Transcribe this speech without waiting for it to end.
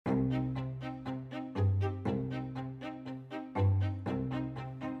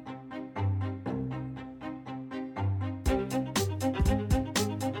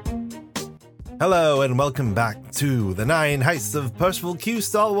Hello and welcome back to the 9 Heists of Percival Q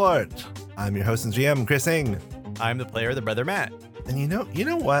Stalwart. I'm your host and GM, Chris Ng. I'm the player, the brother Matt. And you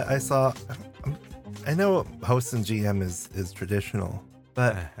know what I saw? I know host and GM is traditional,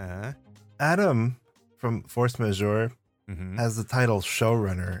 but Adam from Force Majeure has the title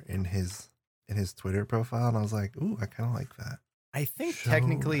showrunner in his Twitter profile, and I was like, ooh, I kind of like that. I think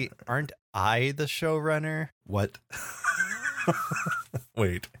technically, aren't I the showrunner? What?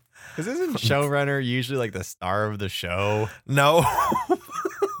 Wait. Because isn't showrunner usually like the star of the show? No.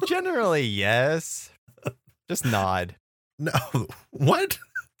 Generally, yes. Just nod. No. What?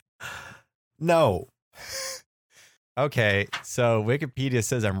 No. Okay, so Wikipedia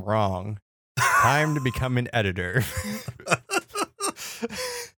says I'm wrong. Time to become an editor.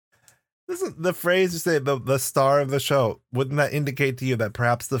 Listen, the phrase you say, the star of the show, wouldn't that indicate to you that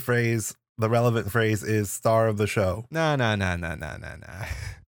perhaps the relevant phrase is star of the show? No.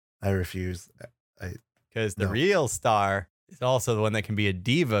 I refuse. Because the real star is also the one that can be a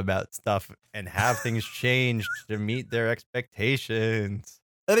diva about stuff and have things changed to meet their expectations.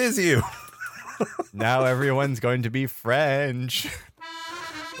 That is you. Now everyone's going to be French.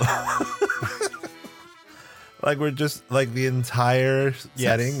 Like we're just like the entire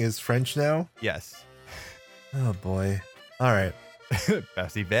setting is French now? Yes. Oh boy. All right.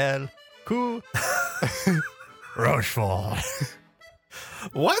 Merci belle. Cool. Rochefort.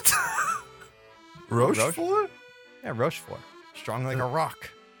 What? Rochefort? Yeah, Rochefort. Strong like a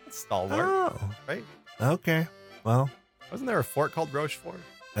rock. Stalwart. Oh. Right? Okay. Well, wasn't there a fort called Rochefort?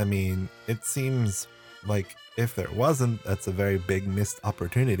 I mean, it seems like if there wasn't, that's a very big missed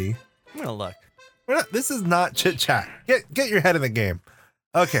opportunity. I'm gonna look. This is not chit chat. Get your head in the game.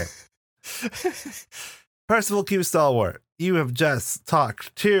 Okay. Percival Q Stalwart, you have just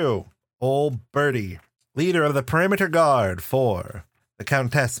talked to old Birdie, leader of the perimeter guard for the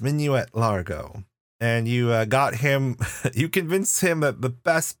Countess Minuet Largo. And you got him, you convinced him that the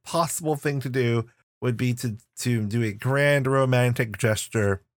best possible thing to do would be to do a grand romantic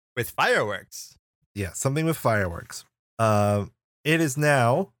gesture. With fireworks. Yeah, something with fireworks. It is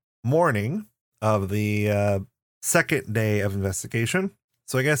now morning of the second day of investigation.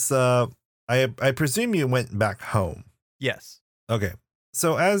 So I guess I presume you went back home. Yes. Okay.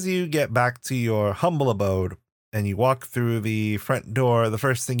 So as you get back to your humble abode and you walk through the front door, the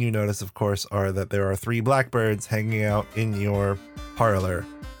first thing you notice, of course, are that there are 3 blackbirds hanging out in your parlor.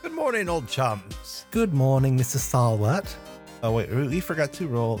 Good morning, old chums. Good morning, Mr. Stalwart. Oh, wait, we forgot to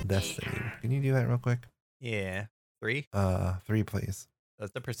roll Destiny. Can you do that real quick? Yeah. 3? 3, please.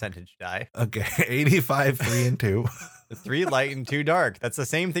 That's the percentage die. Okay, 85, 3, and 2. 3 light and 2 dark. That's the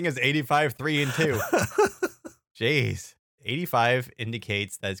same thing as 85, 3, and 2. Jeez. 85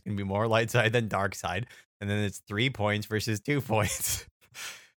 indicates that it's going to be more light side than dark side. And then it's 3 points versus 2 points.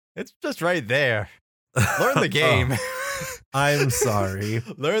 It's just right there. Learn the game. I'm sorry.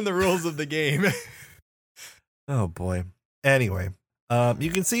 Learn the rules of the game. Oh, boy. Anyway,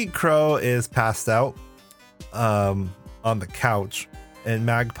 you can see Crow is passed out on the couch. And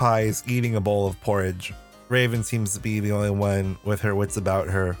Magpie is eating a bowl of porridge. Raven seems to be the only one with her wits about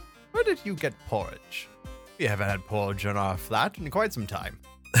her. Where did you get porridge? We haven't had porridge on our flat in quite some time.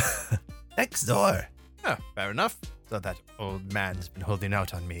 Next door. Oh, fair enough. So that old man's been holding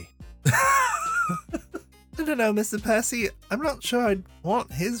out on me. I don't know, Mr. Percy. I'm not sure I'd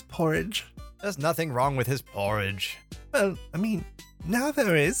want his porridge. There's nothing wrong with his porridge. Well, I mean, now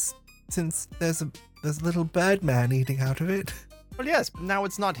there is, since there's a little bird man eating out of it. Well, yes, now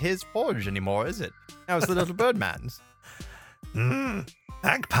it's not his porridge anymore, is it? Now it's the little bird man's.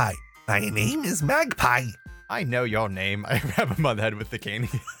 Magpie. My name is Magpie. I know your name. I grab him on the head with the cane.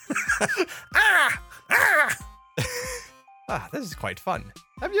 This is quite fun.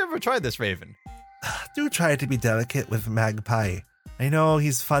 Have you ever tried this, Raven? Do try to be delicate with Magpie. I know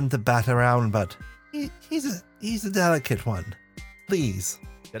he's fun to bat around, but he's a delicate one. Please.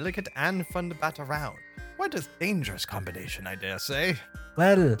 Delicate and fun to bat around. Quite a dangerous combination, I dare say.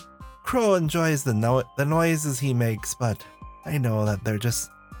 Well, Crow enjoys the noises he makes, but I know that they're just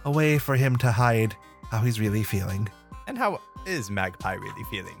a way for him to hide how he's really feeling. And how is Magpie really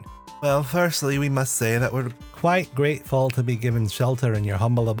feeling? Well, firstly, we must say that we're quite grateful to be given shelter in your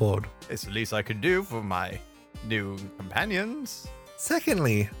humble abode. It's the least I could do for my new companions.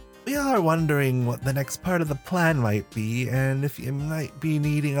 Secondly, we are wondering what the next part of the plan might be, and if you might be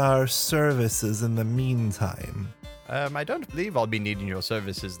needing our services in the meantime. I don't believe I'll be needing your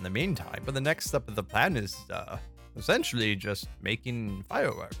services in the meantime, but the next step of the plan is, essentially just making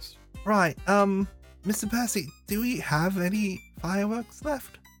fireworks. Right, Mr. Percy, do we have any fireworks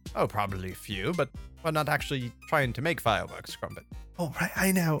left? Oh, probably a few, but we're not actually trying to make fireworks, Crumpet. Oh, right,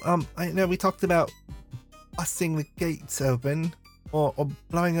 I know. We talked about busting the gates open or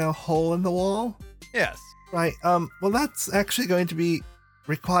blowing a hole in the wall. Yes. Right, well, that's actually going to be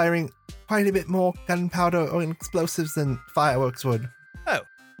requiring quite a bit more gunpowder or explosives than fireworks would. Oh,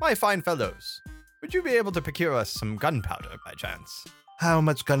 my fine fellows. Would you be able to procure us some gunpowder by chance? How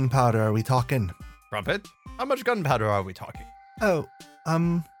much gunpowder are we talking? Crumpet, how much gunpowder are we talking? Oh,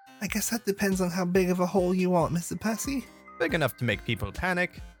 I guess that depends on how big of a hole you want, Mr. Percy. Big enough to make people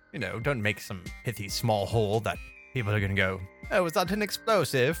panic. You know, don't make some pithy small hole that people are gonna go, oh, was that an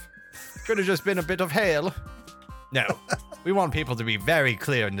explosive? Could have just been a bit of hail. No, we want people to be very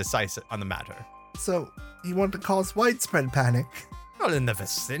clear and decisive on the matter. So, you want to cause widespread panic? Well, in the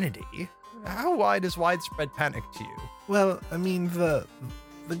vicinity. How wide is widespread panic to you? Well, I mean, the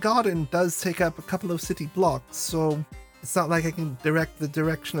garden does take up a couple of city blocks, so it's not like I can direct the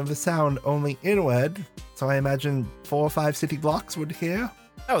direction of the sound only inward. So I imagine 4 or 5 city blocks would hear.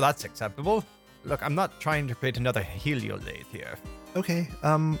 Oh, that's acceptable. Look, I'm not trying to create another heliolate here. Okay,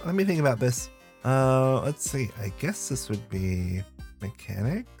 let me think about this. Let's see. I guess this would be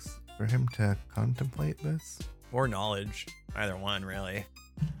mechanics for him to contemplate this. Or knowledge. Either one, really.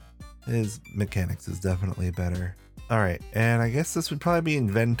 His mechanics is definitely better. All right, and I guess this would probably be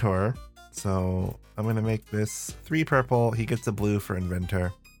inventor. So I'm gonna make this 3 purple. He gets a blue for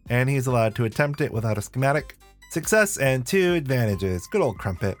inventor, and he's allowed to attempt it without a schematic. Success and 2 advantages. Good old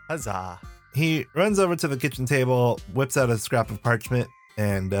Crumpet. Huzzah. He runs over to the kitchen table, whips out a scrap of parchment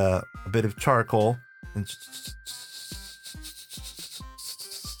and a bit of charcoal. And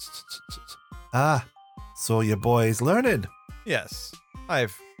so your boy's learned. Yes,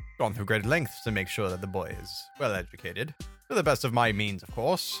 I've gone through great lengths to make sure that the boy is well educated. To the best of my means, of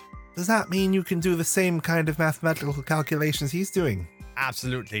course. Does that mean you can do the same kind of mathematical calculations he's doing?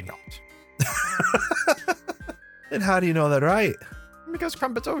 Absolutely not. And how do you know that, right? Because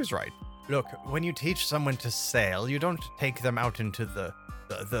Crumpet's always right. Look, when you teach someone to sail, you don't take them out into the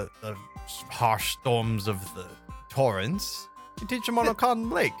harsh storms of the torrents. You teach them on a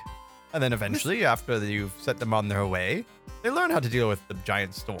calm lake. And then eventually, after you've set them on their way, they learn how to deal with the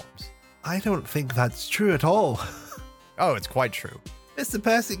giant storms. I don't think that's true at all. Oh, it's quite true. Mr.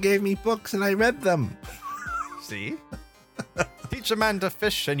 Percy gave me books and I read them. See? Teach a man to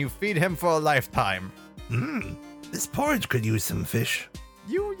fish and you feed him for a lifetime. This porridge could use some fish.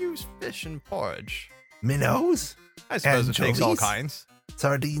 You use fish in porridge. Minnows? I suppose it takes all Anchovies? kinds.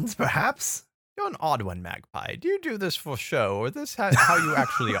 Sardines, perhaps? You're an odd one, Magpie. Do you do this for show, or this how you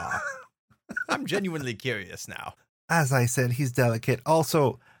actually are? I'm genuinely curious now. As I said, he's delicate.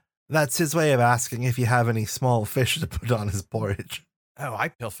 Also, that's his way of asking if you have any small fish to put on his porridge. Oh, I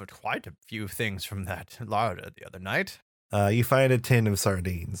pilfered quite a few things from that larder the other night. You find a tin of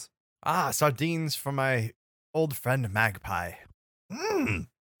sardines. Ah, sardines for my old friend Magpie.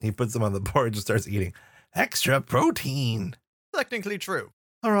 He puts them on the porridge and starts eating. Extra protein. Technically true.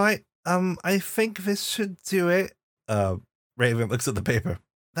 All right. I think this should do it. Raven looks at the paper.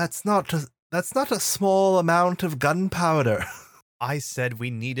 That's not a small amount of gunpowder. I said we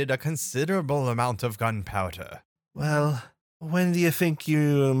needed a considerable amount of gunpowder. Well, when do you think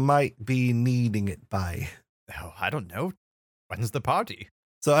you might be needing it by? Oh, I don't know. When's the party?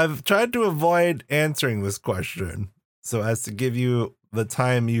 So I've tried to avoid answering this question so as to give you the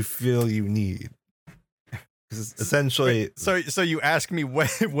time you feel you need. Because essentially... Wait, so you ask me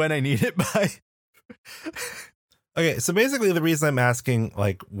when I need it by? Okay, so basically the reason I'm asking,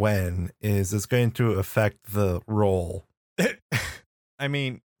 like, when is it's going to affect the roll. I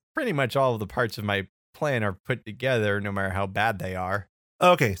mean, pretty much all of the parts of my plan are put together, no matter how bad they are.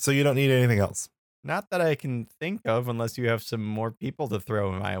 Okay, so you don't need anything else. Not that I can think of, unless you have some more people to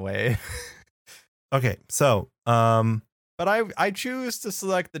throw my way. Okay, so, But I choose to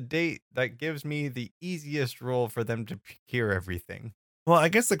select the date that gives me the easiest role for them to procure everything. well, I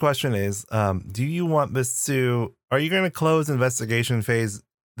guess the question is, do you want this to, are you going to close investigation phase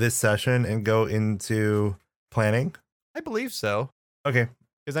this session and go into planning? I believe so. Okay.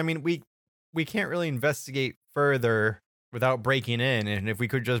 Because, I mean, we can't really investigate further without breaking in. And if we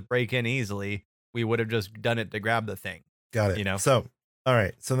could just break in easily, we would have just done it to grab the thing. Got it. You know? So, all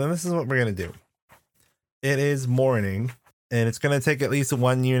right. So then this is what we're going to do. It is morning, and it's going to take at least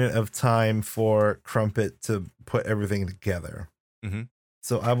 1 unit of time for Crumpet to put everything together. Mm-hmm.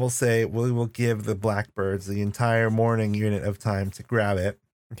 So I will say we will give the Blackbirds the entire morning unit of time to grab it.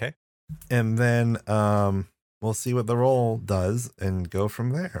 Okay. And then we'll see what the roll does and go from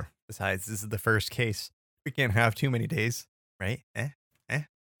there. Besides, this is the first case. We can't have too many days, right?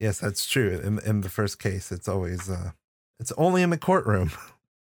 Yes, that's true. In the first case, it's always it's only in the courtroom.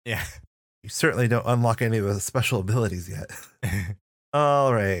 Yeah. You certainly don't unlock any of the special abilities yet.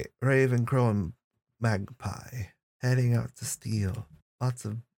 All right, Ravencrow and Magpie heading out to steal lots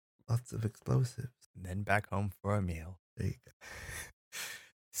of explosives. And then back home for a meal. There you go.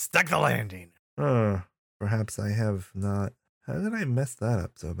 Stuck the landing. Perhaps I have not. How did I mess that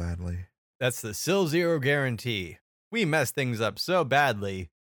up so badly? That's the Sil Zero guarantee. We mess things up so badly,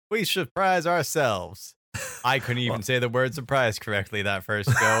 we surprise ourselves. I couldn't even say the word surprise correctly that first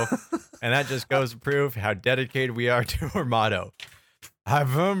go. And that just goes to prove how dedicated we are to our motto. What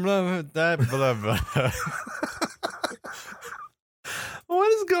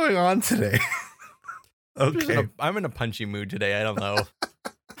is going on today? Okay. I'm in a punchy mood today. I don't know.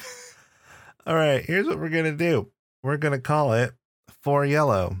 All right, here's what we're going to do. We're going to call it 4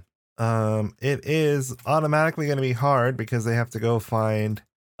 yellow. It is automatically going to be hard because they have to go find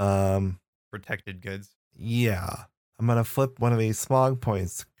protected goods. Yeah. I'm going to flip one of these smog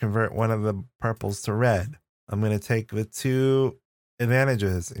points to convert one of the purples to red. I'm going to take the 2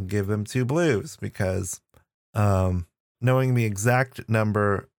 advantages and give them 2 blues because knowing the exact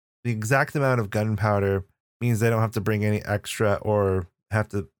amount of gunpowder means they don't have to bring any extra or have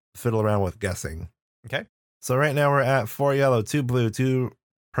to fiddle around with guessing. Okay. So right now we're at 4 yellow, 2 blue, 2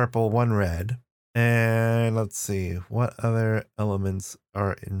 purple, 1 red. And let's see, what other elements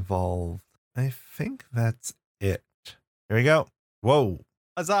are involved? I think that's it. Here we go. Whoa.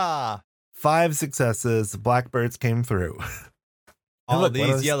 Huzzah! 5 successes. Blackbirds came through. All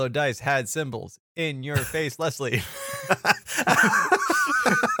these yellow dice had symbols. In your face, Leslie.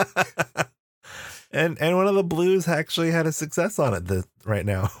 And one of the blues actually had a success on it right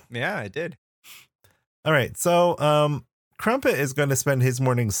now. Yeah, it did. All right. So Crumpet is going to spend his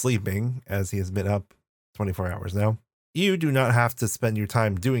morning sleeping as he has been up 24 hours now. You do not have to spend your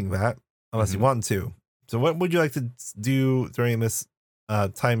time doing that unless you want to. So what would you like to do during this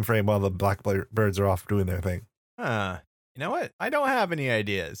time frame while the blackbirds are off doing their thing? You know what? I don't have any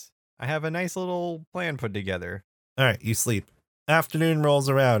ideas. I have a nice little plan put together. All right, you sleep. Afternoon rolls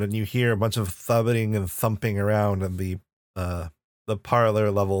around and you hear a bunch of thumping and thumping around in the parlor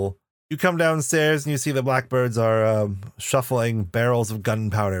level. You come downstairs and you see the blackbirds are shuffling barrels of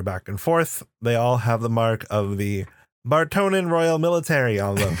gunpowder back and forth. They all have the mark of the Bartonan Royal Military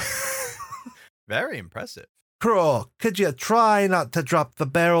on them. Very impressive. Crow, could you try not to drop the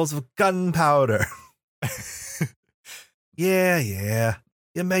barrels of gunpowder? Yeah.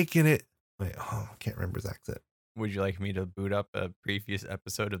 You're making it. Wait, I can't remember his accent. Would you like me to boot up a previous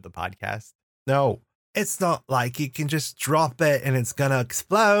episode of the podcast? No, it's not like you can just drop it and it's gonna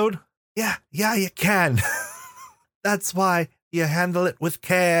explode. Yeah, you can. That's why you handle it with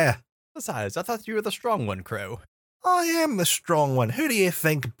care. Besides, I thought you were the strong one, Crow. I am the strong one. Who do you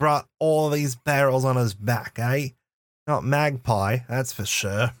think brought all these barrels on his back, eh? Not Magpie, that's for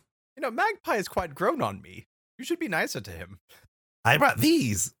sure. You know, Magpie is quite grown on me. You should be nicer to him. I brought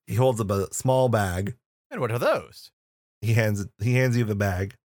these. He holds up a small bag. And what are those? He hands you the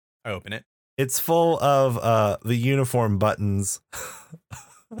bag. I open it. It's full of the uniform buttons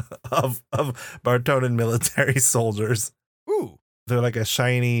of Bartonan military soldiers. Ooh. They're like a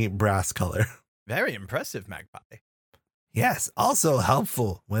shiny brass color. Very impressive, Magpie. Yes, also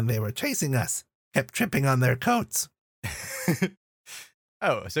helpful when they were chasing us. Kept tripping on their coats.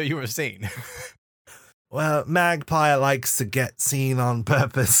 Oh, so you were seen. Well, Magpie likes to get seen on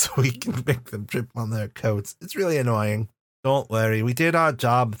purpose so we can make them trip on their coats. It's really annoying. Don't worry, we did our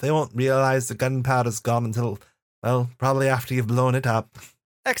job. They won't realize the gunpowder's gone until, well, probably after you've blown it up.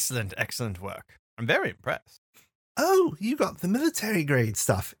 Excellent work. I'm very impressed. Oh, you got the military grade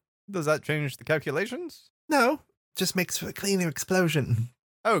stuff. Does that change the calculations? No, just makes for a cleaner explosion.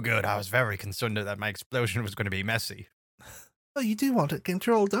 Oh, good. I was very concerned that my explosion was going to be messy. Well, you do want it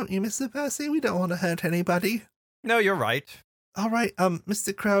controlled, don't you, Mr. Percy? We don't want to hurt anybody. No, you're right. All right,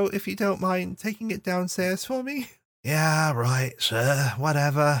 Mr. Crow, if you don't mind taking it downstairs for me. Yeah, right, sure,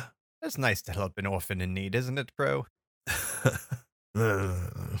 whatever. It's nice to help an orphan in need, isn't it, Crow?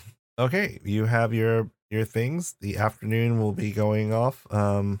 Okay, you have your things. The afternoon will be going off.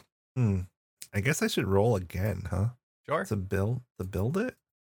 I guess I should roll again, huh? Sure. To build it?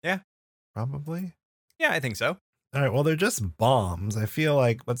 Yeah. Probably. Yeah, I think so. All right, well, they're just bombs. I feel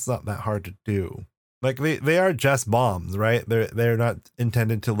like that's not that hard to do. Like they are just bombs, right? They're not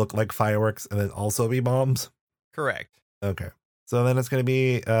intended to look like fireworks and then also be bombs. Correct. Okay. So then it's going to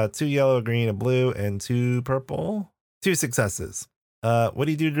be 2 yellow, a green, a blue, and 2 purple. 2 successes. What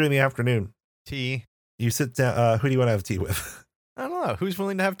do you do during the afternoon? Tea. You sit down. Who do you want to have tea with? I don't know. Who's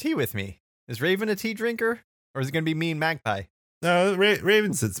willing to have tea with me? Is Raven a tea drinker? Or is it going to be me and Magpie? No,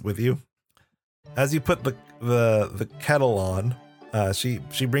 Raven sits with you. As you put the kettle on,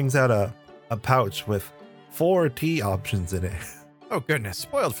 She brings out a pouch with 4 tea options in it. Oh, goodness.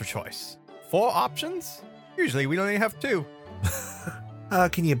 Spoiled for choice. 4 options? Usually we only have 2. How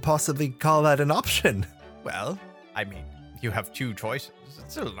can you possibly call that an option? Well, I mean, you have 2 choices.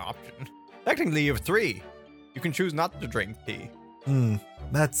 It's still an option. Technically, you have 3. You can choose not to drink tea.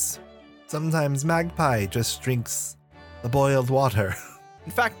 That's... Sometimes Magpie just drinks the boiled water.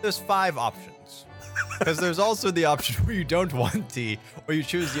 In fact, there's 5 options. Because there's also the option where you don't want tea, or you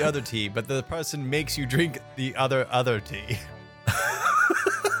choose the other tea, but the person makes you drink the other tea.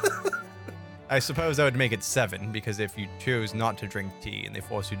 I suppose that would make it 7, because if you choose not to drink tea and they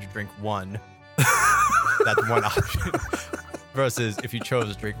force you to drink 1, that's 1 option. Versus if you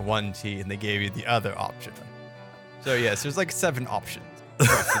chose to drink 1 tea and they gave you the other option. So yes, there's like 7 options,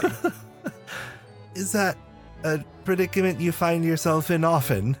 roughly. Is that a predicament you find yourself in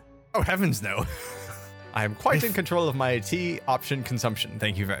often? Oh, heavens no. I am quite in control of my tea option consumption.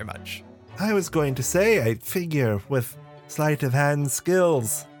 Thank you very much. I was going to say, I figure with sleight of hand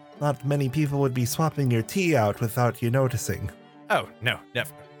skills, not many people would be swapping your tea out without you noticing. Oh, no,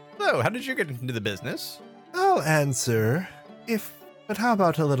 never. So, how did you get into the business? I'll answer, but how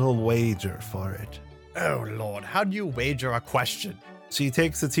about a little wager for it? Oh, Lord, how do you wager a question? She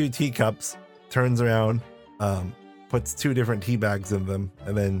takes the 2 teacups, turns around, puts 2 different tea bags in them,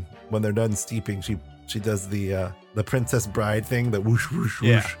 and then when they're done steeping, she does the Princess Bride thing, the whoosh, whoosh, whoosh.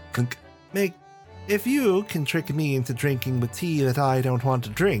 Yeah. Clink. If you can trick me into drinking the tea that I don't want to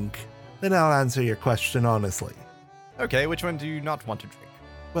drink, then I'll answer your question honestly. Okay, which one do you not want to drink?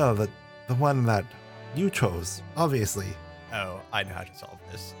 Well, the one that you chose, obviously. Oh, I know how to solve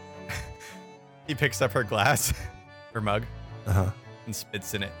this. He picks up her glass, her mug, and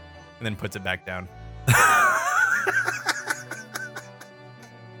spits in it, and then puts it back down.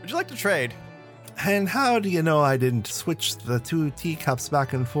 Would you like to trade? And how do you know I didn't switch the 2 teacups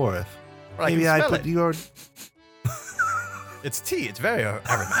back and forth? Well, Maybe I put it. your... It's tea. It's very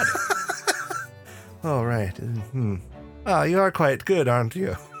aromatic. Oh, right. Oh, you are quite good, aren't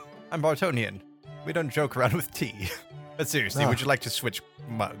you? I'm Bartonian. We don't joke around with tea. But seriously, would you like to switch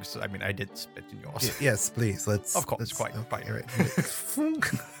mugs? I mean, I did spit in yours. Yes, please. Let's. Of course, let's, quite. Right.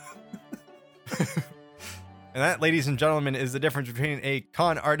 And that, ladies and gentlemen, is the difference between a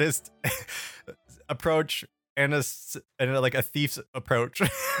con artist approach and a thief's approach.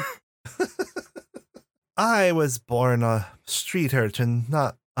 I was born a street urchin,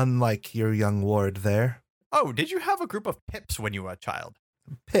 not unlike your young ward there. Oh, did you have a group of pips when you were a child?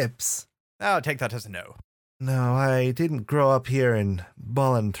 Pips? I'll take that as a no. No, I didn't grow up here in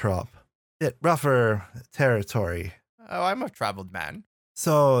Bollentrop. Bit rougher territory. Oh, I'm a traveled man.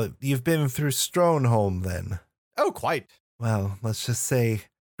 So, you've been through Stroneholm, then? Oh, quite. Well, let's just say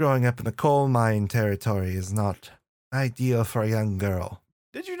growing up in the coal mine territory is not ideal for a young girl.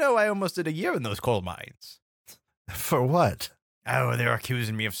 Did you know I almost did a year in those coal mines? For what? Oh, they're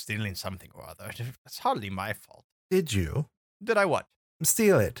accusing me of stealing something or other. It's hardly my fault. Did you? Did I what?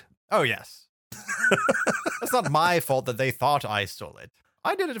 Steal it. Oh, yes. It's not my fault that they thought I stole it.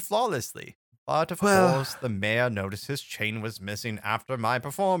 I did it flawlessly. But of course, the mayor noticed his chain was missing after my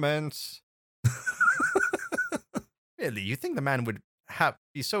performance. Really, you think the man would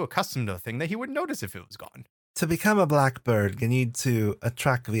be so accustomed to a thing that he would notice if it was gone? To become a blackbird, you need to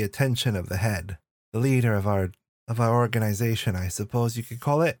attract the attention of the head, the leader of our organization, I suppose you could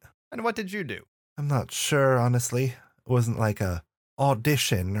call it. And what did you do? I'm not sure, honestly. It wasn't like a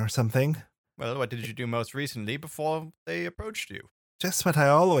audition or something. Well, what did you do most recently before they approached you? Just what I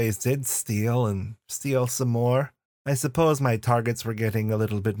always did, steal and steal some more. I suppose my targets were getting a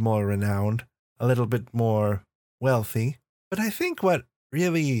little bit more renowned, a little bit more wealthy. But I think what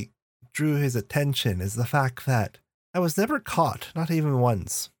really drew his attention is the fact that I was never caught, not even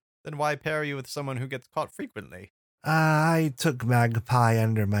once. Then why pair you with someone who gets caught frequently? I took Magpie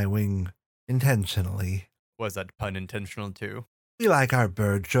under my wing intentionally. Was that pun intentional too? We like our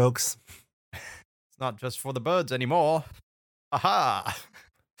bird jokes. It's not just for the birds anymore. Aha!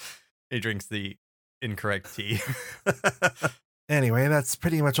 He drinks the incorrect tea. Anyway, that's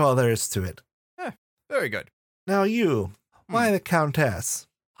pretty much all there is to it. Very good. Now you, why the Countess?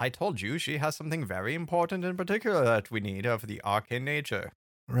 I told you she has something very important in particular that we need of the arcane nature.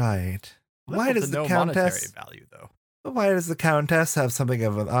 Right. Why Little does to the no Countess... monetary value, though. But why does the Countess have something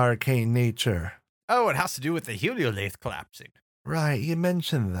of an arcane nature? Oh, it has to do with the heliolith collapsing. Right, you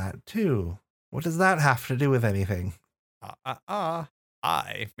mentioned that too. What does that have to do with anything? I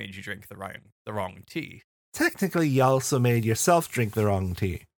made you drink the wrong tea. Technically, you also made yourself drink the wrong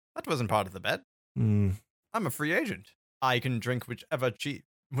tea. That wasn't part of the bet. I'm a free agent. I can drink whichever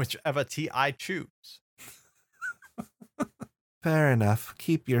tea I choose. Fair enough.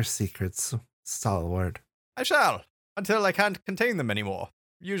 Keep your secrets, stalwart. I shall, until I can't contain them anymore,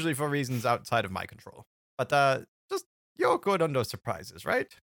 usually for reasons outside of my control. But, just, you're good under surprises,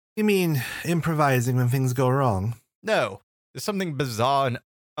 right? You mean improvising when things go wrong? No, if something bizarre and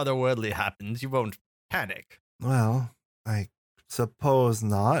otherworldly happens, you won't panic. Well, I suppose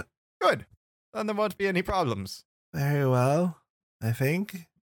not. Good. Then there won't be any problems. Very well, I think.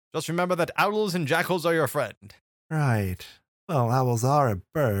 Just remember that owls and jackals are your friend. Right. Well, owls are a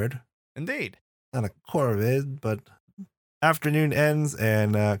bird. Indeed. Not a corvid, but afternoon ends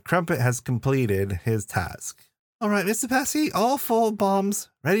and Crumpet has completed his task. All right, Mr. Passy, all 4 bombs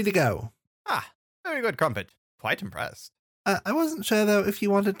ready to go. Ah, very good, Crumpet. Quite impressed. I wasn't sure, though, if you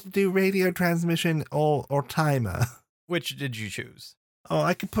wanted to do radio transmission or timer. Which did you choose? Oh,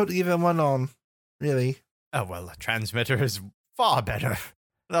 I could put either one on, really. Oh, well, a transmitter is far better.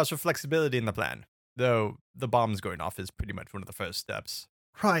 Allows for flexibility in the plan. Though the bombs going off is pretty much one of the first steps.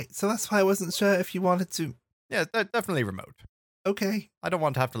 Right, so that's why I wasn't sure if you wanted to... Yeah, definitely remote. Okay. I don't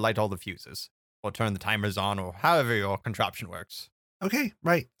want to have to light all the fuses, or turn the timers on, or however your contraption works. Okay,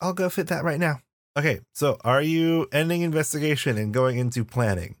 right. I'll go fit that right now. Okay, so are you ending investigation and going into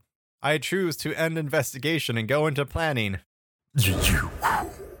planning? I choose to end investigation and go into planning.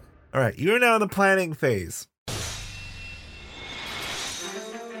 All right, you're now in the planning phase.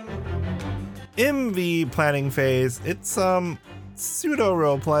 In the planning phase, it's pseudo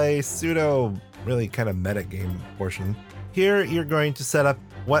roleplay, pseudo really kind of metagame portion. Here, you're going to set up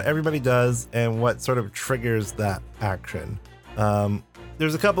what everybody does and what sort of triggers that action.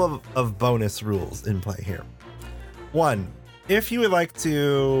 There's a couple of bonus rules in play here. 1, if you would like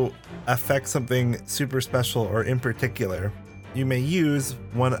to affect something super special or in particular, you may use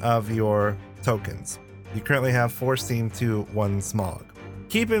one of your tokens. You currently have 4 steam to 1 smog.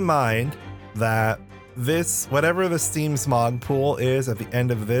 Keep in mind that whatever the steam smog pool is at the end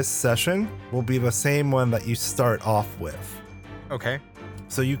of this session will be the same one that you start off with. Okay.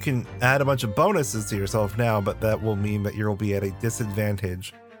 So you can add a bunch of bonuses to yourself now, but that will mean that you'll be at a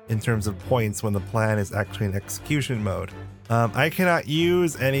disadvantage in terms of points when the plan is actually in execution mode. I cannot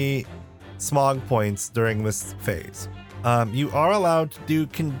use any smog points during this phase. You are allowed to do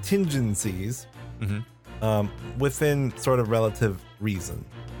contingencies within sort of relative reason.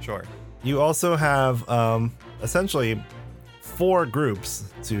 Sure. You also have essentially 4 groups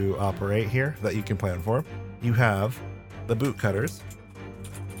to operate here that you can plan for. You have the boot cutters,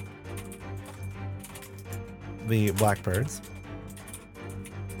 the blackbirds,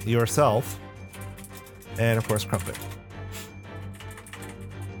 yourself, and of course Crumpet.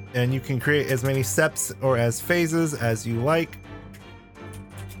 And you can create as many steps or as phases as you like.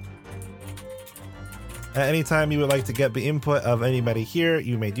 At any time you would like to get the input of anybody here,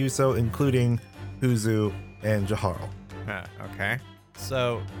 you may do so, including Huzu and Jaharl. Okay.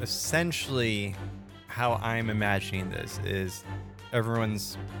 So essentially, how I'm imagining this is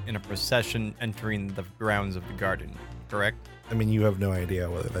everyone's in a procession entering the grounds of the garden, correct? I mean, you have no idea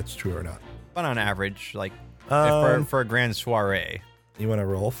whether that's true or not. But on average, like for a grand soiree. You want to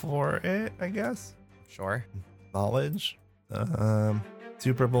roll for it, I guess? Sure. Knowledge.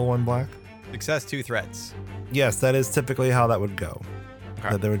 2 purple, 1 black. Success, 2 threats. Yes, that is typically how that would go. Okay.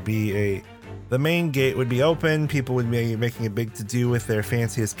 That there would be the main gate would be open. People would be making a big to-do with their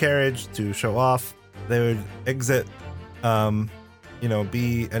fanciest carriage to show off. They would exit,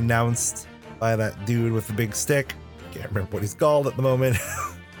 be announced by that dude with the big stick. Can't remember what he's called at the moment.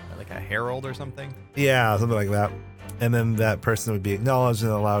 Like a herald or something? Yeah, something like that. And then that person would be acknowledged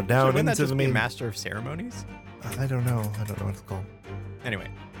and allowed down Wouldn't that into just the be main. master of ceremonies? I don't know. I don't know what it's called. Anyway.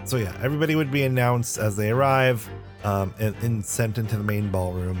 So yeah, everybody would be announced as they arrive, and sent into the main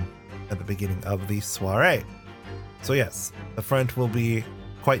ballroom at the beginning of the soiree. So yes, the front will be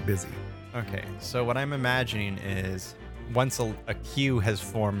quite busy. Okay, so what I'm imagining is once a queue has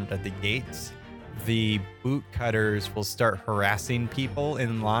formed at the gates, the boot cutters will start harassing people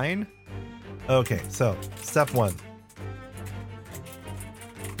in line. Okay, so step 1.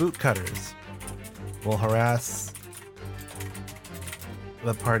 Boot cutters will harass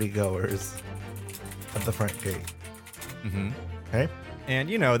the party goers at the front gate. Mm-hmm. Okay? And,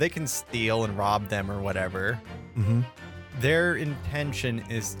 they can steal and rob them or whatever. Mm-hmm. Their intention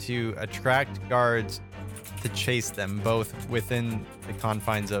is to attract guards to chase them, both within the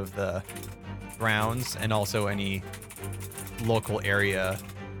confines of the grounds and also any local area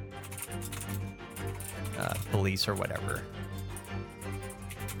police or whatever.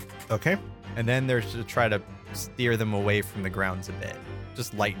 Okay. And then there's to try to steer them away from the grounds a bit,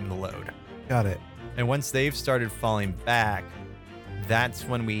 just lighten the load. Got it. And once they've started falling back, that's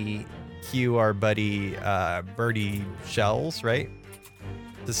when we cue our buddy Birdie Shells, right?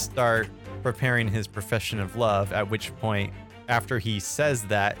 To start preparing his profession of love, at which point, after he says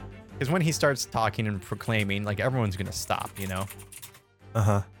that, because when he starts talking and proclaiming, like, everyone's going to stop, you know?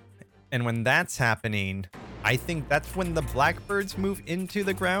 Uh-huh. And when that's happening, I think that's when the blackbirds move into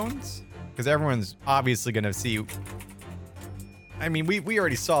the grounds, because everyone's obviously going to see. I mean, we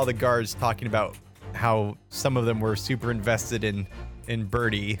already saw the guards talking about how some of them were super invested in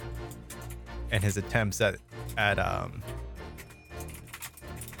Birdie and his attempts at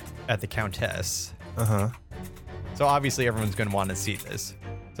the Countess. Uh-huh. So obviously everyone's going to want to see this.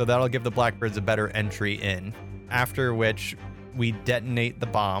 So that'll give the blackbirds a better entry in. After which we detonate the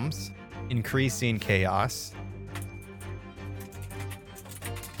bombs, increasing chaos.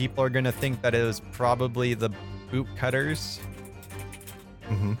 People are going to think that it was probably the boot cutters,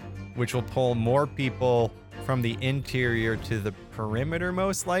 which will pull more people from the interior to the perimeter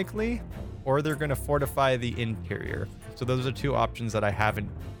most likely, or they're going to fortify the interior. So those are two options that I haven't,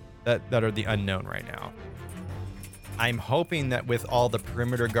 that are the unknown right now. I'm hoping that with all the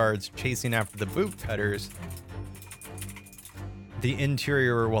perimeter guards chasing after the boot cutters, the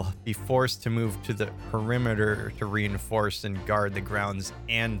interior will be forced to move to the perimeter to reinforce and guard the grounds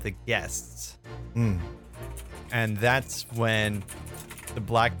and the guests. And that's when the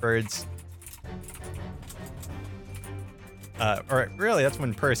blackbirds, or really that's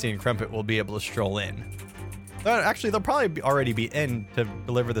when Percy and Crumpet will be able to stroll in. Actually, they'll probably already be in to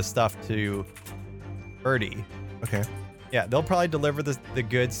deliver the stuff to Birdie. Okay. Yeah, they'll probably deliver the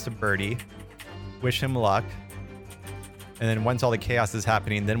goods to Birdie, wish him luck, and then once all the chaos is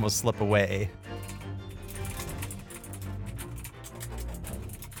happening, then we'll slip away.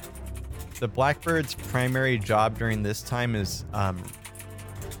 The Blackbird's primary job during this time is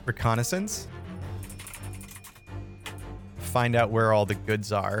reconnaissance. Find out where all the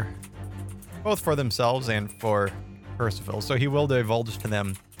goods are, both for themselves and for Percival. So he will divulge to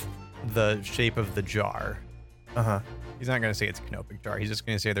them the shape of the jar. He's not going to say it's a canopic jar. He's just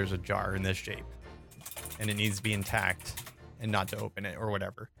going to say there's a jar in this shape and it needs to be intact and not to open it or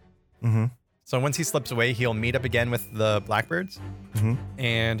whatever. So once he slips away, he'll meet up again with the Blackbirds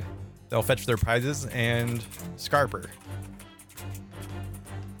and they'll fetch their prizes and Scarper.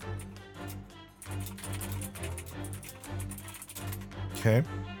 Okay. And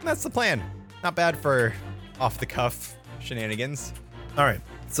that's the plan. Not bad for off the cuff shenanigans. All right.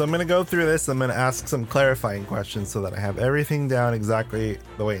 So I'm going to go through this. I'm going to ask some clarifying questions so that I have everything down exactly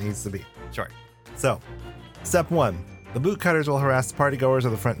the way it needs to be. Sure. So, step 1. The boot cutters will harass the partygoers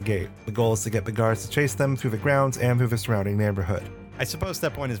at the front gate. The goal is to get the guards to chase them through the grounds and through the surrounding neighborhood. I suppose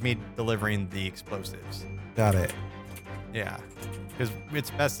step 1 is me delivering the explosives. Got it. Yeah. Because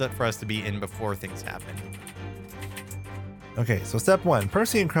it's best for us to be in before things happen. Okay, so step 1.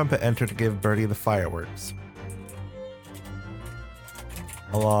 Percy and Crumpet enter to give Birdie the fireworks,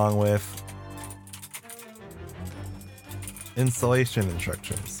 along with installation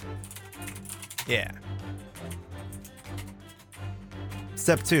instructions. Yeah.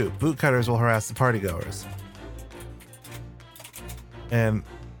 Step 2. Boot cutters will harass the partygoers. And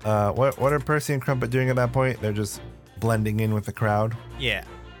what are Percy and Crumpet doing at that point? They're just blending in with the crowd? Yeah.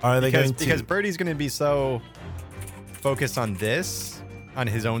 Are they going to... Because Birdie's going to be so focused on this, on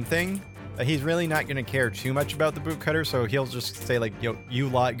his own thing, that he's really not going to care too much about the boot cutter, so he'll just say, like, yo, you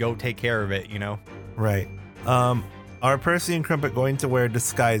lot go take care of it, you know? Right. Are Percy and Crumpet going to wear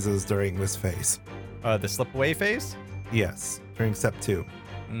disguises during this phase? The slip away phase? Yes, during step 2.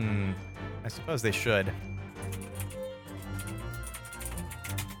 I suppose they should.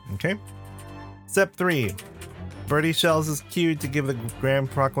 Okay. Step 3. Birdie Shells is cued to give the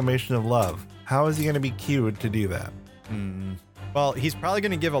grand proclamation of love. How is he going to be cued to do that? Well, he's probably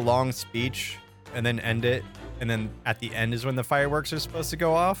going to give a long speech and then end it, and then at the end is when the fireworks are supposed to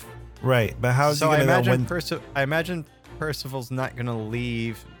go off. Right, but how is he going to know when... I imagine Percival's not going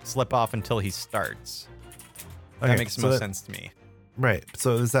to slip off until he starts. That makes the most sense to me. Right,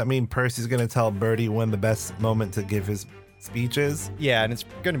 so does that mean Percy's going to tell Birdie when the best moment to give his speech is? Yeah, and it's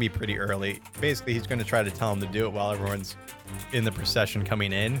going to be pretty early. Basically, he's going to try to tell him to do it while everyone's in the procession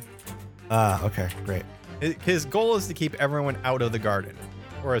coming in. Okay, great. His goal is to keep everyone out of the garden,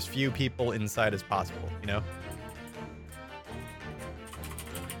 or as few people inside as possible, you know?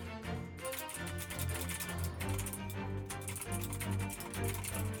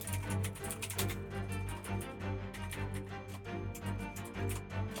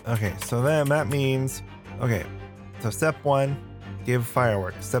 Okay, so then that means... Okay, so step 1, give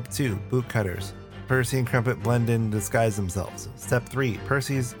fireworks. Step 2, boot cutters. Percy and Crumpet blend in and disguise themselves. Step 3,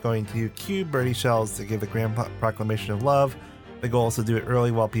 Percy's going to cue Birdie Shells to give the grand proclamation of love. The goal is to do it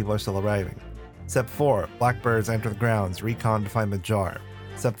early while people are still arriving. Step 4, blackbirds enter the grounds, recon to find the jar.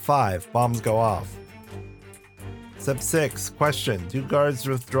 Step 5, bombs go off. Step 6, question, do guards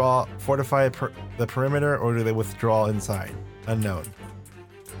fortify the perimeter or do they withdraw inside? Unknown.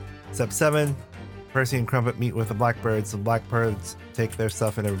 Step 7, Percy and Crumpet meet with the blackbirds. The blackbirds take their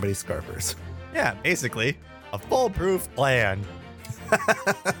stuff and everybody scarpers. Yeah, basically, a foolproof plan.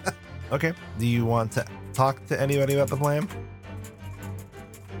 Okay, do you want to talk to anybody about the plan?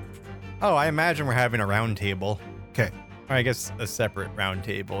 Oh, I imagine we're having a round table. Okay. Or I guess a separate round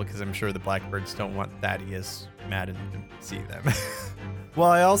table, because I'm sure the blackbirds don't want Thaddeus Madden to see them. Well,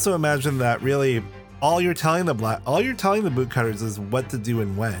 I also imagine that really all you're telling the bootcutters is what to do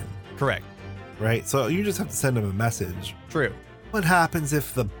and when, Correct. right? So you just have to send them a message. True. What happens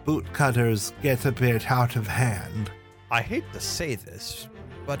if the bootcutters get a bit out of hand? I hate to say this,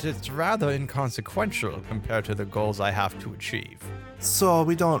 but it's rather inconsequential compared to the goals I have to achieve. So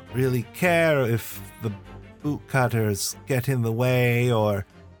we don't really care if the bootcutters get in the way or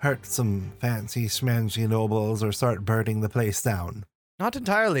hurt some fancy schmancy nobles or start burning the place down. Not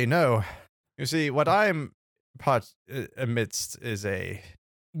entirely, no. You see, what I'm amidst is a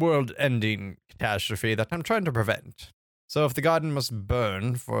world-ending catastrophe that I'm trying to prevent. So if the garden must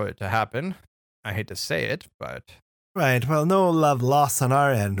burn for it to happen, I hate to say it, but... Right, well, no love lost on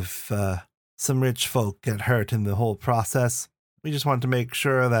our end if some rich folk get hurt in the whole process. We just want to make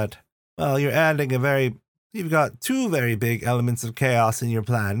sure that, well, you've got two very big elements of chaos in your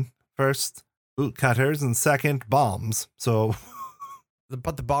plan. First, bootcutters, and second, bombs. So...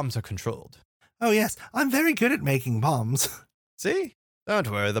 But the bombs are controlled. Oh yes, I'm very good at making bombs. See?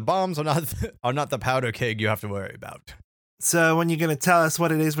 Don't worry, the bombs are not the powder keg you have to worry about. So when you're going to tell us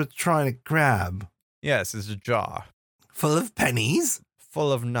what it is we're trying to grab? Yes, it's a jar. Full of pennies?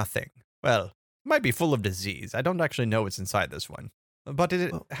 Full of nothing. Well, it might be full of disease. I don't actually know what's inside this one. But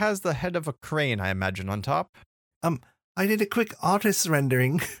it has the head of a crane, I imagine, on top. I did a quick artist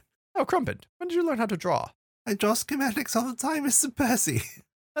rendering. Oh, Crumpet, when did you learn how to draw? I draw schematics all the time, Mr. Percy.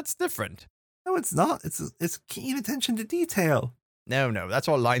 That's different. No, it's not. It's keen attention to detail. No, that's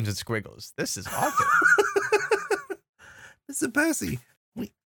all lines and squiggles. This is art. Mr. Percy,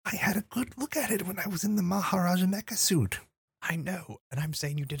 I had a good look at it when I was in the Maharaja Mecha suit. I know, and I'm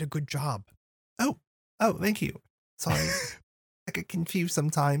saying you did a good job. Oh, thank you. Sorry. I get confused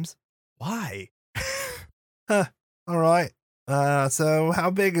sometimes. Why? All right. So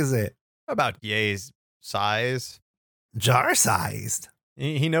how big is it? About Ye's size. Jar-sized.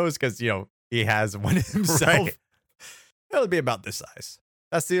 He knows because, he has one himself. Right. It'll be about this size.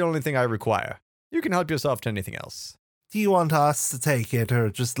 That's the only thing I require. You can help yourself to anything else. Do you want us to take it or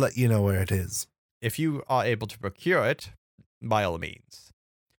just let you know where it is? If you are able to procure it, by all means.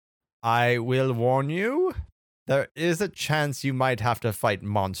 I will warn you, there is a chance you might have to fight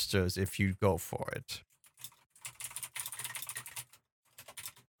monsters if you go for it.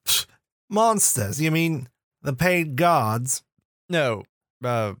 Monsters? You mean the paid gods? No,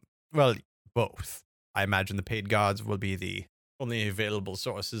 well, both. I imagine the paid gods will be the only available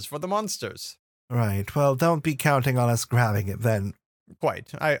sources for the monsters. Right, well, don't be counting on us grabbing it then.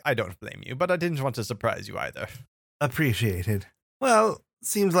 Quite. I don't blame you, but I didn't want to surprise you either. Appreciated. Well,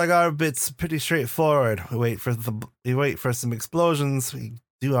 seems like our bit's pretty straightforward. We wait for some explosions, we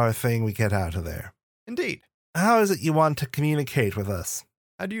do our thing, we get out of there. Indeed. How is it you want to communicate with us?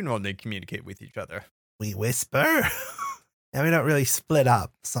 How do you normally communicate with each other? We whisper? Yeah, we don't really split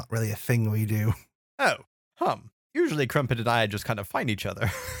up. It's not really a thing we do. Oh, usually Crumpet and I just kind of find each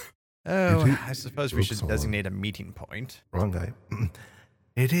other. Oh, I suppose we should designate a meeting point. Wrong guy.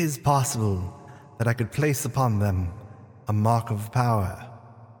 It is possible that I could place upon them a mark of power.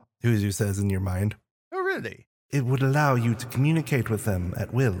 Huzu says in your mind. Oh, really? It would allow you to communicate with them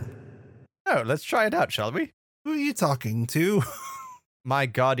at will. Oh, let's try it out, shall we? Who are you talking to? My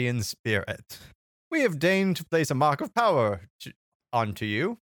guardian spirit. We have deigned to place a mark of power onto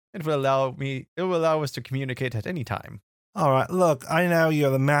you. It will allow us to communicate at any time. All right, look, I know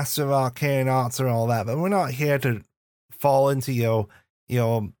you're the master of arcane arts and all that, but we're not here to fall into your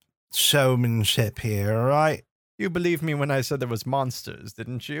showmanship here, all right? You believed me when I said there was monsters,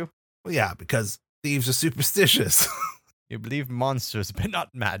 didn't you? Well, yeah, because thieves are superstitious. You believe monsters, but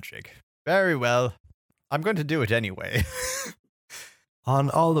not magic. Very well. I'm going to do it anyway. On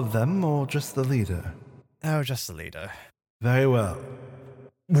all of them, or just the leader? Oh, just the leader. Very well.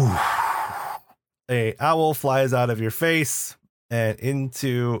 A owl flies out of your face and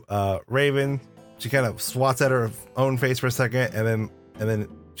into Raven. She kind of swats at her own face for a second, and then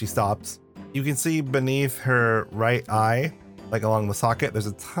she stops. You can see beneath her right eye, like along the socket, there's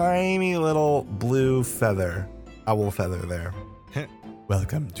a tiny little blue feather, owl feather there.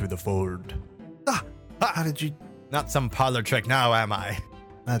 Welcome to the fold. How did you... Not some parlor trick now, am I?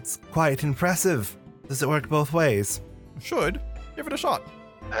 That's quite impressive. Does it work both ways? Should. Give it a shot.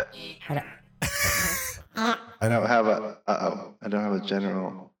 I don't have a I don't have a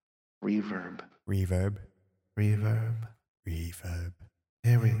general reverb. Reverb. Reverb. Reverb.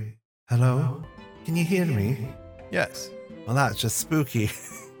 Here we... Hello? Can you hear me? Yes. Well, that's just spooky.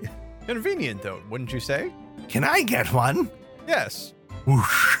 Convenient, though, wouldn't you say? Can I get one? Yes.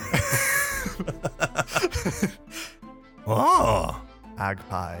 Whoosh. Oh,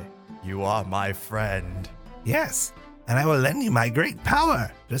 Magpie, you are my friend. yes. And I will lend you my great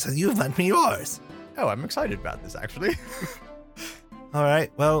power, just as you've lent me yours. Oh, I'm excited about this, actually. All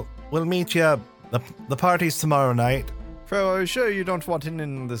right, well, we'll meet you. The party's tomorrow night. Fro, are you sure you don't want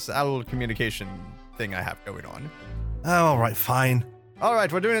in this owl communication thing I have going on? Oh, all right, fine. All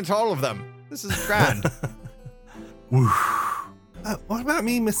right, we're doing it to all of them. This is grand. Whoosh. What about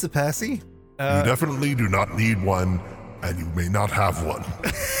me, Mr. Percy? You definitely do not need one, and you may not have one.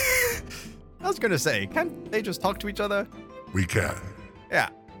 I was going to say, can't they just talk to each other? We can. Yeah.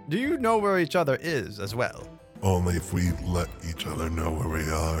 Do you know where each other is as well? Only if we let each other know where we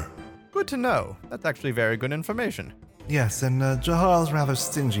are. Good to know. That's actually very good information. Yes, and Jahal's rather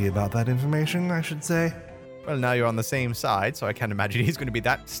stingy about that information, I should say. Well, now you're on the same side, so I can't imagine he's going to be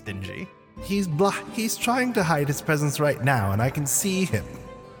that stingy. He's trying to hide his presence right now, and I can see him.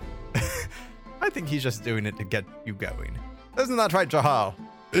 I think he's just doing it to get you going. Isn't that right, Jahal?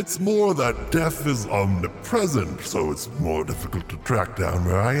 It's more that death is omnipresent, so it's more difficult to track down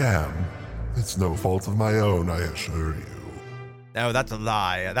where I am. It's no fault of my own, I assure you. No, that's a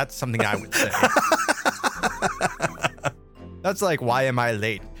lie. That's something I would say. That's like, why am I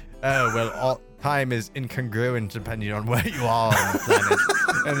late? Oh, well, all time is incongruent depending on where you are on the planet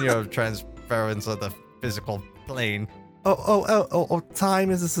and your transference of the physical plane. Oh,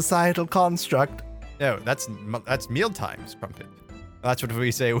 time is a societal construct. No, that's meal times, Crumpet. That's what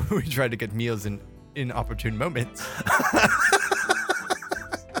we say when we try to get meals in inopportune moments.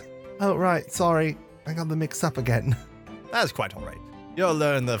 Oh, right, sorry. I got them mixed up again. That's quite all right. You'll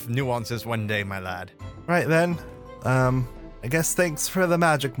learn the nuances one day, my lad. Right then. I guess thanks for the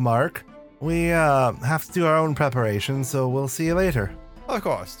magic, Mark. We have to do our own preparation, so we'll see you later. Of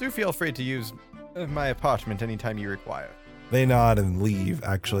course, do feel free to use my apartment anytime you require. They nod and leave,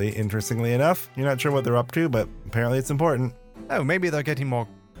 actually, interestingly enough. You're not sure what they're up to, but apparently it's important. Oh, maybe they're getting more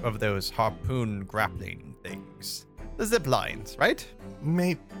of those harpoon grappling things. The zip lines, right?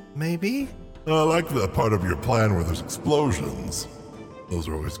 Maybe? I like the part of your plan where there's explosions. Those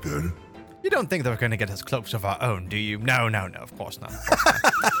are always good. You don't think they're going to get us cloaks of our own, do you? No, of course not.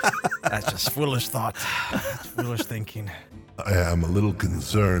 That's just foolish thought. That's foolish thinking. I am a little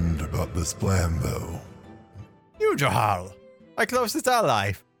concerned about this plan, though, You, Jahal, my closest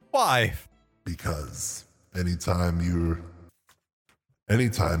ally. Why? because anytime you're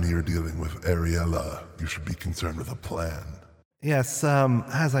dealing with Ariella, you should be concerned with a plan. Yes,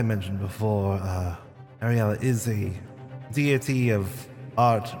 as I mentioned before, Ariella is a deity of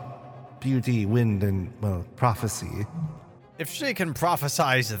art, beauty, wind, and, well, prophecy. If she can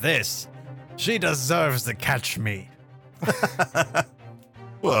prophesize this, she deserves to catch me.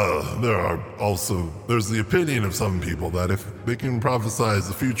 Well, there's the opinion of some people that if they can prophesize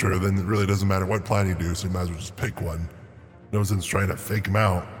the future, then it really doesn't matter what plan you do, so you might as well just pick one. No sense trying to fake them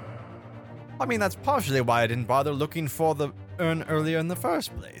out. I mean, that's partially why I didn't bother looking for the urn earlier in the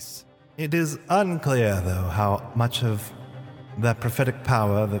first place. It is unclear, though, how much of that prophetic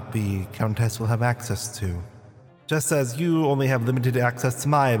power that the Countess will have access to. Just as you only have limited access to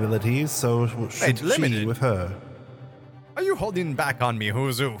my abilities, so should she limited? with her. Are you holding back on me,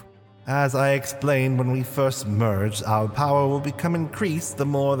 Huzu? As I explained when we first merged, our power will become increased the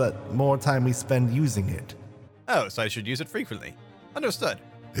more time we spend using it. Oh, so I should use it frequently. Understood.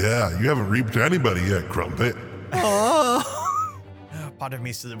 Yeah, you haven't reaped anybody yet, Crumpet. Part of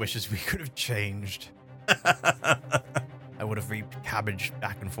me still wishes we could have changed. I would have reaped Cabbage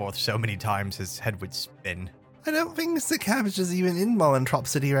back and forth so many times his head would spin. I don't think Mr. Cabbage is even in Mollentrop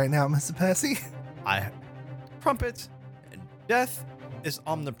City right now, Mr. Percy. Crumpet, death is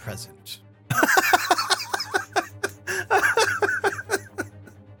omnipresent.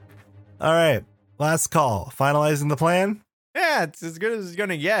 All right, last call. Finalizing the plan? Yeah, it's as good as it's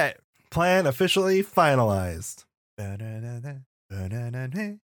gonna get. Plan officially finalized. Oh,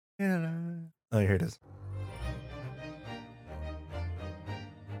 here it is.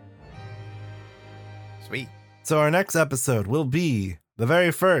 Sweet. So our next episode will be the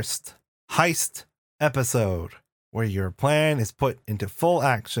very first heist episode, where your plan is put into full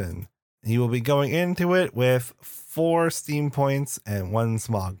action. You will be going into it with 4 steam points and 1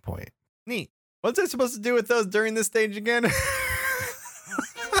 smog point. Neat. What's I supposed to do with those during this stage again?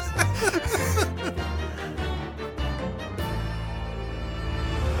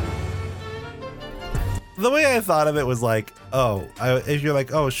 The way I thought of it was like, if you're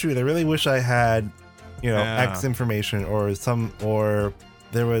like, oh shoot, I really wish I had, X information or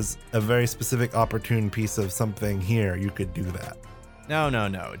there was a very specific opportune piece of something here, you could do that.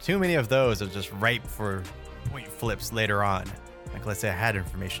 No. Too many of those are just ripe for point flips later on. Like, let's say I had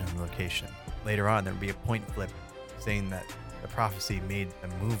information on the location. Later on, there'd be a point flip saying that the prophecy made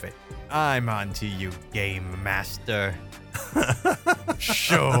them move it. I'm on to you, Game Master.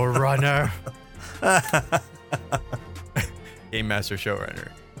 Showrunner. Game Master Showrunner.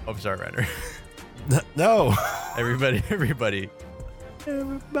 Oh, sorry, runner. No. Everybody.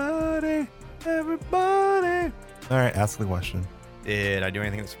 All right, ask the question. Did I do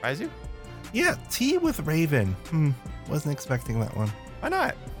anything that surprised you? Yeah, tea with Raven. Wasn't expecting that one. Why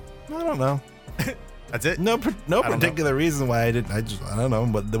not? I don't know. That's it? No know. particular reason why I didn't. I don't know,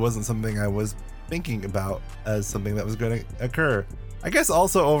 but there wasn't something I was thinking about as something that was going to occur. I guess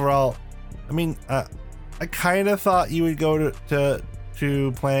also overall, I mean, I kind of thought you would go to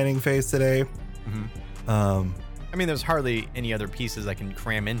planning phase today. Mm-hmm. I mean, there's hardly any other pieces I can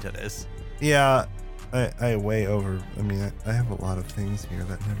cram into this. Yeah, I way over. I mean, I have a lot of things here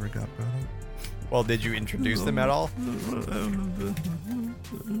that never got brought up. Well, did you introduce them at all?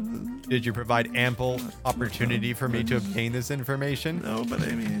 Did you provide ample opportunity for me to obtain this information? No, but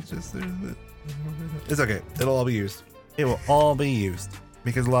I mean, it's okay. It'll all be used. It will all be used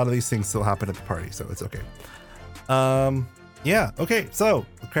because a lot of these things still happen at the party, so it's okay. Yeah. Okay. So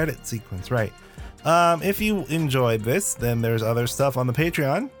the credit sequence, right? If you enjoyed this, then there's other stuff on the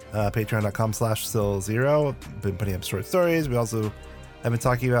Patreon. Patreon.com/Sil0. Been putting up short stories. We also have been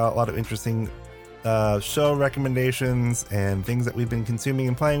talking about a lot of interesting show recommendations and things that we've been consuming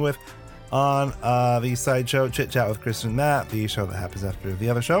and playing with on the sideshow Chit Chat with Chris and Matt, the show that happens after the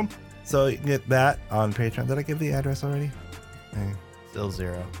other show. So you can get that on Patreon. Did I give the address already? Hey.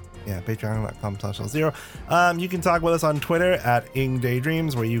 Sil0. Yeah, patreon.com/Sil0. You can talk with us on Twitter at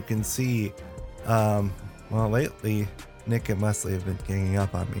ingdaydreams, where you can see, lately Nick and Leslie have been ganging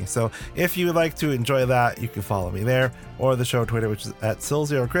up on me. So if you would like to enjoy that, you can follow me there, or the show Twitter, which is at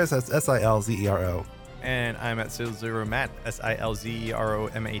Sil0Chris. That's SILZERO. And I'm at Sil0Matt,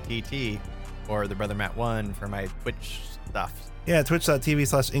 SILZEROMATT, or the Brother Matt 1 for my Twitch stuff. Yeah,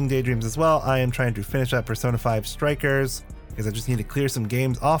 twitch.tv/ingdaydreams as well. I am trying to finish up Persona 5 Strikers because I just need to clear some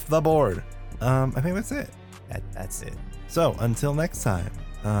games off the board. I think that's it. That's it. So until next time.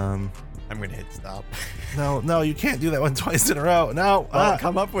 I'm gonna hit stop. No, you can't do that one twice in a row. No. Well,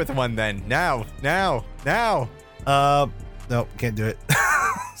 come up with one then. Now. No, can't do it.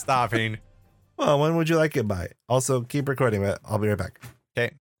 Stopping. Well, when would you like it by? Also, keep recording, but I'll be right back.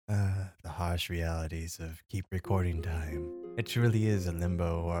 Okay. The harsh realities of keep recording time. It truly is a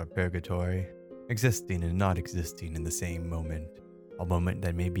limbo or a purgatory, existing and not existing in the same moment. A moment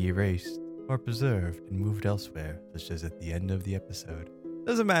that may be erased or preserved and moved elsewhere, such as at the end of the episode.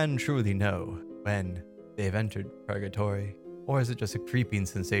 Does a man truly know when they have entered purgatory, or is it just a creeping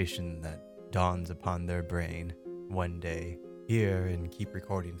sensation that dawns upon their brain one day? Here in Keep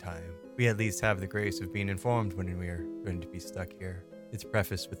Recording Time, we at least have the grace of being informed when we are going to be stuck here. It's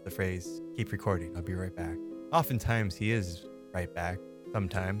prefaced with the phrase, keep recording, I'll be right back. Oftentimes he is right back.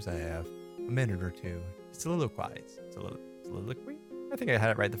 Sometimes I have a minute or two. Soliloquize. Soliloquy? I think I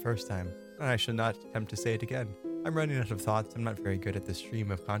had it right the first time, and I should not attempt to say it again. I'm running out of thoughts. I'm not very good at the stream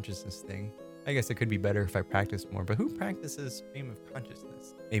of consciousness thing. I guess it could be better if I practiced more, but who practices stream of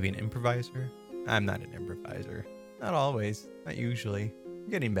consciousness? Maybe an improviser? I'm not an improviser. Not always. Not usually. I'm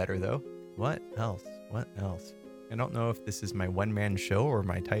getting better though. What else? I don't know if this is my one-man show or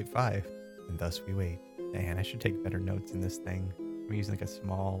my type 5. And thus we wait. Man, I should take better notes in this thing. I'm using like a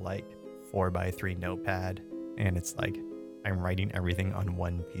small 4x3 notepad. And it's like I'm writing everything on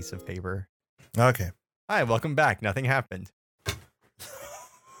one piece of paper. Okay. Hi, welcome back. Nothing happened.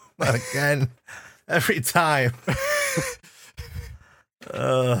 Not again. Every time.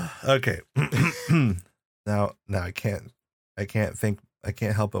 Okay. Now I can't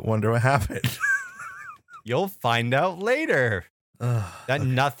help but wonder what happened. You'll find out later. That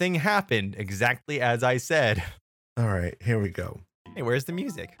nothing happened exactly as I said. All right, here we go. Hey, where's the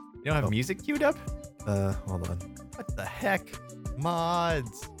music? You don't have music queued up? Hold on. What the heck?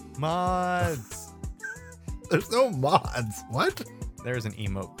 Mods. There's no mods. What? There's an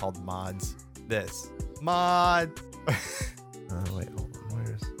emote called mods. This. Mod. Wait, hold on.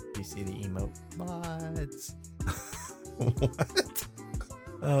 Where's... You see the emote? Mods. What?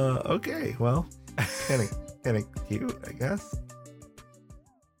 Okay, well, kind of cute, I guess.